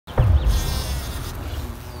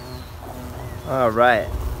Alright,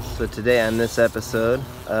 so today on this episode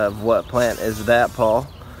of What Plant Is That, Paul?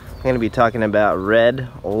 I'm going to be talking about red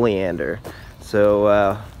oleander.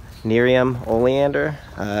 So Nerium oleander,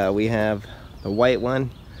 we have the white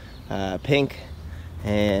one, pink,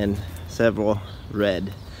 and several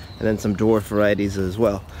red, and then some dwarf varieties as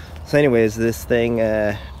well. So anyways, this thing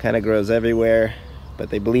kind of grows everywhere, but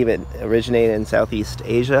they believe it originated in Southeast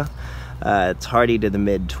Asia. It's hardy to the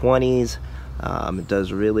mid-20s. It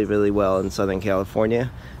does really well in Southern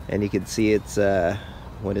California, and you can see it's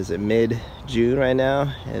what is it, mid-June right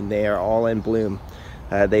now, and they are all in bloom.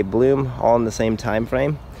 They bloom all in the same time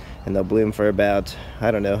frame, and they'll bloom for about,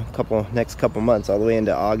 I don't know, next couple months, all the way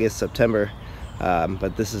into August, September.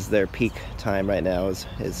 But this is their peak time right now,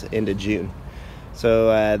 is into June.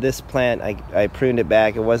 So this plant, I pruned it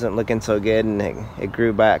back. It wasn't looking so good, and it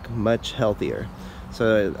grew back much healthier.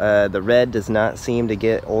 So the red does not seem to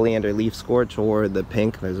get oleander leaf scorch, or the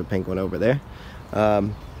pink. There's a pink one over there.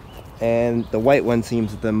 And the white one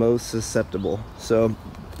seems the most susceptible. So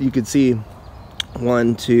you could see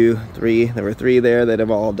 1, 2, 3. There were 3 there that have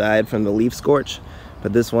all died from the leaf scorch,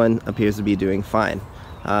 but this one appears to be doing fine.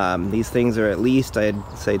 These things are at least, I'd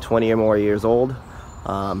say, 20 or more years old.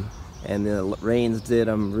 And the rains did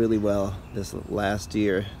them really well this last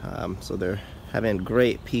year. So they're having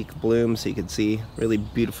great peak bloom, so you can see really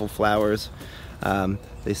beautiful flowers.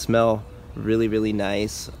 They smell really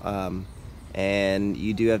nice, and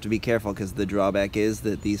you do have to be careful, because the drawback is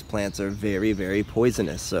that these plants are very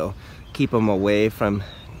poisonous. So keep them away from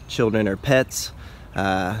children or pets,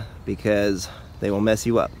 because they will mess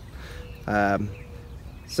you up.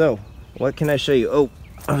 So what can I show you? Oh,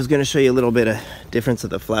 I was going to show you a little bit of difference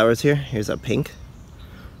of the flowers here. Here's a pink.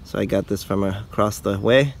 So I got this from across the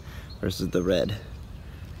way versus the red.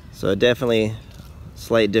 So definitely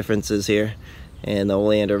slight differences here. And the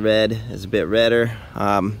oleander red is a bit redder.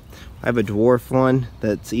 I have a dwarf one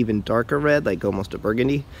that's even darker red, like almost a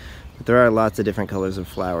burgundy. But there are lots of different colors of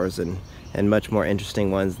flowers, and much more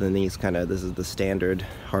interesting ones than these this is the standard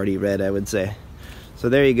hardy red, I would say. So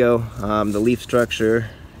there you go. The leaf structure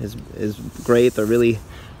is great. They're really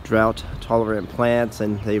drought tolerant plants,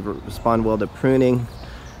 and they respond well to pruning.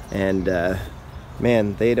 And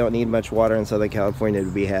man, they don't need much water in Southern California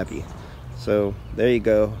to be happy. So there you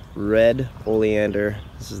go, red oleander.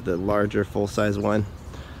 This is the larger full-size one.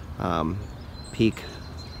 Peak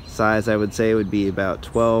size, I would say, would be about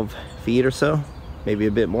 12 feet or so, maybe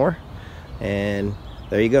a bit more. And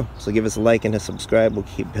there you go. So give us a like and a subscribe. We'll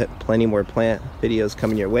keep plenty more plant videos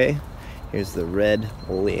coming your way. Here's the red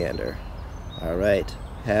oleander. All right,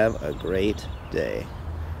 have a great day.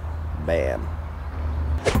 Bam.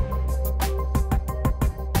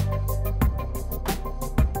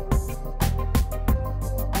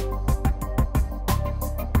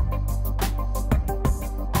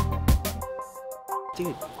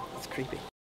 Dude, it's creepy.